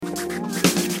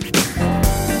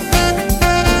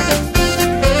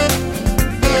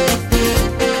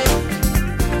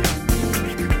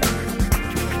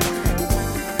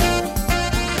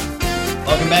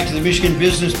the Michigan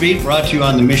Business Beat, brought to you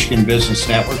on the Michigan Business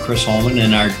Network. Chris Holman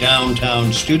in our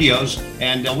downtown studios.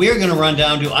 And we are going to run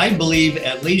down to, I believe,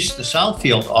 at least the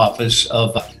Southfield office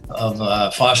of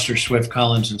Foster, Swift,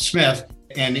 Collins, and Smith.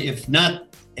 And if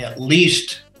not, at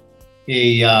least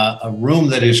a room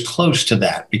that is close to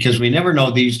that, because we never know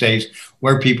these days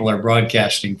where people are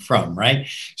broadcasting from, right?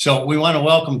 So we want to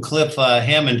welcome Cliff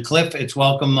Hammond. Cliff, it's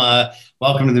welcome to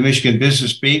the Michigan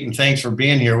Business Beat, and thanks for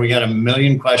being here. We got a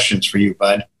million questions for you,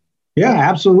 bud. Yeah,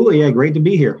 absolutely. Yeah, great to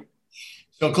be here.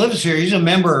 So Cliff is here. He's a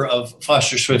member of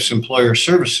Foster Swift's Employer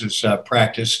Services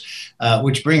practice,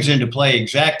 which brings into play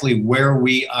exactly where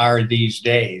we are these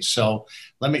days. So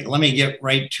let me get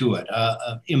right to it.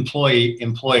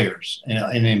 Employers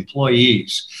and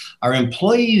employees. Are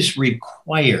employees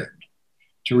required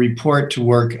to report to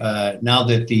work now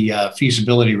that the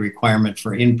feasibility requirement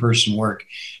for in-person work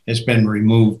has been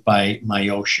removed by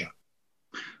MIOSHA?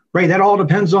 Right. That all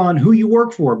depends on who you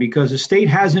work for, because the state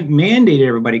hasn't mandated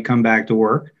everybody come back to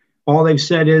work. All they've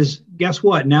said is, guess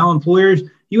what? Now employers,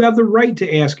 you have the right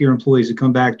to ask your employees to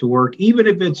come back to work, even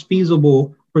if it's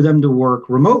feasible for them to work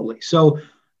remotely. So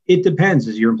it depends.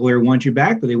 Does your employer want you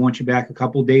back? Do they want you back a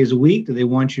couple days a week? Do they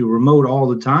want you remote all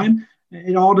the time?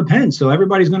 It all depends. So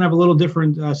everybody's going to have a little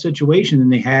different situation than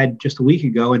they had just a week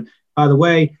ago. And by the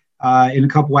way, in a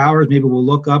couple hours, maybe we'll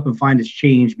look up and find it's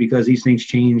changed, because these things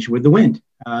change with the wind.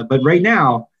 But right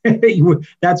now,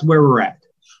 that's where we're at.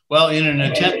 Well, in an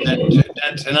attempt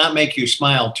to not make you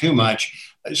smile too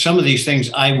much, some of these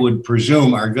things I would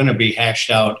presume are going to be hashed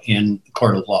out in the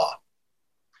court of law.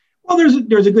 Well,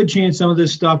 there's a good chance some of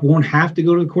this stuff won't have to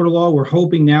go to the court of law. We're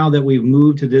hoping now that we've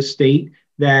moved to this state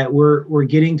that we're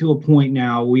getting to a point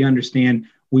now. We understand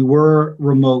we were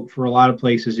remote for a lot of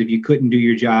places if you couldn't do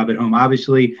your job at home.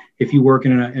 Obviously, if you work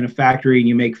in a factory and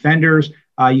you make fenders,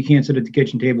 you can't sit at the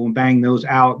kitchen table and bang those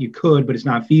out. You could, but it's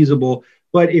not feasible.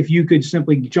 But if you could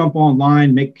simply jump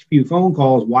online, make a few phone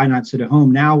calls, why not sit at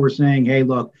home? Now we're saying, hey,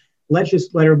 look, let's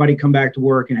just let everybody come back to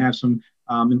work and have some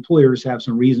employers have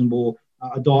some reasonable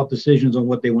adult decisions on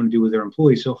what they want to do with their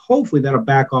employees. So hopefully that'll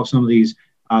back off some of these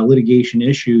litigation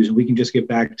issues, and we can just get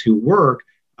back to work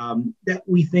that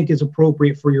we think is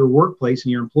appropriate for your workplace,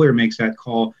 and your employer makes that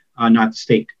call, not the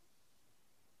state.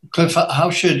 Cliff,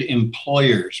 how should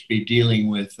employers be dealing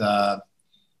with, I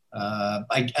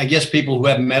guess, people who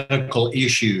have medical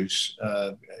issues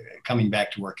coming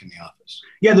back to work in the office?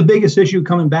 Yeah, the biggest issue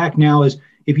coming back now is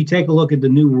if you take a look at the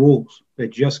new rules that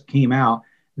just came out,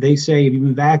 they say if you've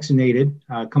been vaccinated,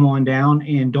 come on down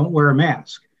and don't wear a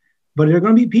mask. But there are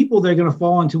going to be people that are going to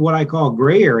fall into what I call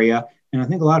gray area. And I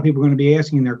think a lot of people are going to be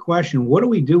asking their question, what do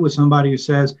we do with somebody who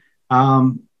says,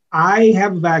 I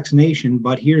have a vaccination,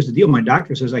 but here's the deal. My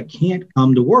doctor says I can't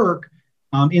come to work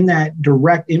in that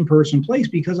direct in-person place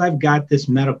because I've got this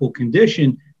medical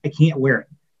condition. I can't wear it.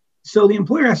 So the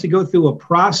employer has to go through a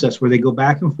process where they go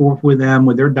back and forth with them,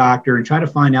 with their doctor, and try to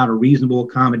find out a reasonable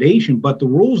accommodation. But the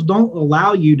rules don't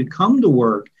allow you to come to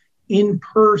work in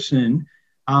person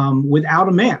without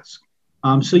a mask.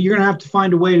 So you're going to have to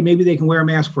find a way to, maybe they can wear a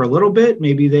mask for a little bit.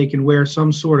 Maybe they can wear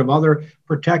some sort of other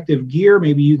protective gear.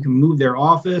 Maybe you can move their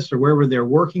office or wherever they're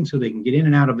working so they can get in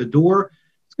and out of the door.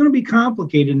 It's going to be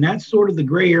complicated. And that's sort of the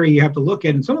gray area you have to look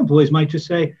at. And some employees might just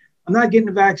say, I'm not getting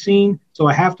a vaccine, so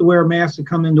I have to wear a mask to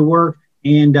come into work.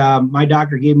 And my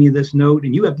doctor gave me this note,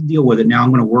 and you have to deal with it. Now I'm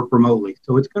going to work remotely.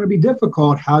 So it's going to be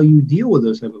difficult how you deal with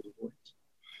those type of employees.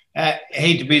 I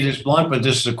hate to be this blunt, but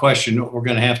this is a question we're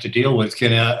going to have to deal with.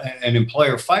 Can an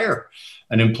employer fire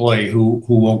an employee who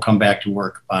won't come back to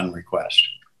work upon request?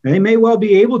 They may well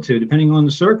be able to, depending on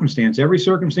the circumstance. Every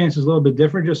circumstance is a little bit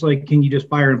different, just like, can you just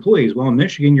fire employees? Well, in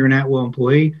Michigan, you're an at-will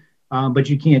employee, but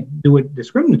you can't do it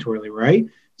discriminatorily, right?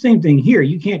 Same thing here.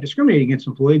 You can't discriminate against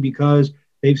an employee because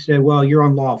they've said, well, you're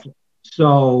unlawful.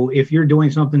 So if you're doing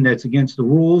something that's against the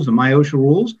rules, the MIOSHA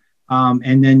rules,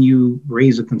 and then you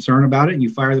raise a concern about it and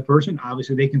you fire the person,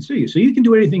 obviously they can sue you. So you can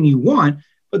do anything you want,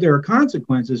 but there are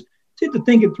consequences. You have to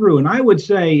think it through. And I would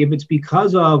say if it's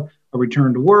because of a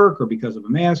return to work or because of a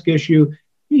mask issue,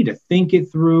 you need to think it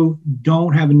through.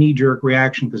 Don't have a knee-jerk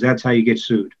reaction, because that's how you get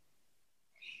sued.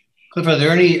 Cliff, are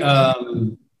there any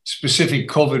specific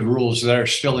COVID rules that are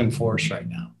still in force right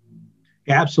now?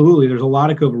 Absolutely. There's a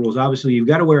lot of COVID rules. Obviously, you've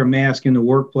got to wear a mask in the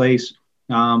workplace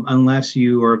unless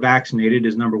you are vaccinated,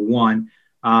 is number one.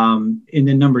 And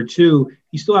then number two,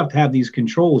 you still have to have these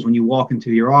controls when you walk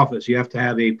into your office. You have to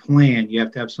have a plan. You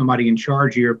have to have somebody in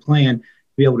charge of your plan to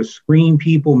be able to screen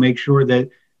people, make sure that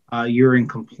you're in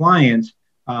compliance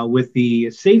with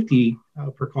the safety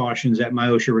precautions that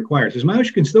MIOSHA requires. Because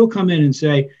MIOSHA can still come in and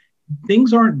say,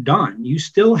 things aren't done. You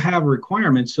still have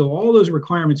requirements. So all those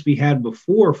requirements we had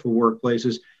before for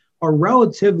workplaces are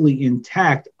relatively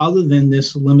intact, other than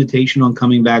this limitation on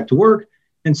coming back to work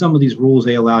and some of these rules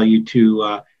they allow you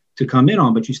to come in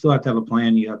on. But you still have to have a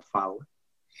plan. You have to follow it.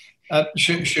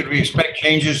 Should we expect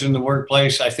changes in the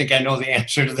workplace? I think I know the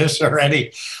answer to this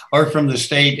already, or from the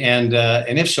state, and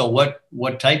if so,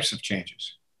 what types of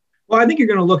changes? Well, I think you're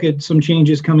going to look at some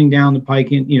changes coming down the pike,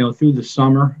 through the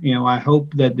summer. I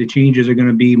hope that the changes are going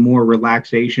to be more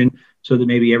relaxation, so that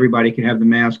maybe everybody can have the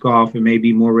mask off, and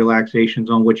maybe more relaxations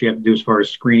on what you have to do as far as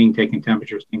screening, taking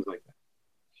temperatures, things like that.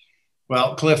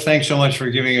 Well, Cliff, thanks so much for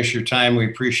giving us your time. We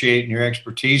appreciate your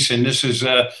expertise. And this is,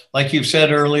 like you've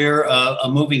said earlier, a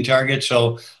moving target.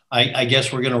 So I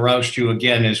guess we're going to roust you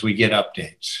again as we get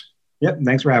updates. Yep.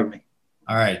 Thanks for having me.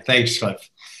 All right. Thanks, Cliff.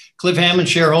 Cliff Hammond,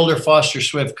 shareholder, Foster,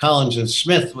 Swift, Collins, and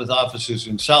Smith, with offices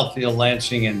in Southfield,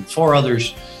 Lansing, and 4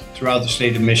 others throughout the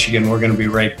state of Michigan. We're going to be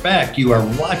right back. You are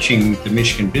watching the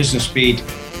Michigan Business Beat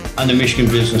on the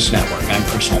Michigan Business Network. I'm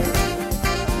Chris Holman.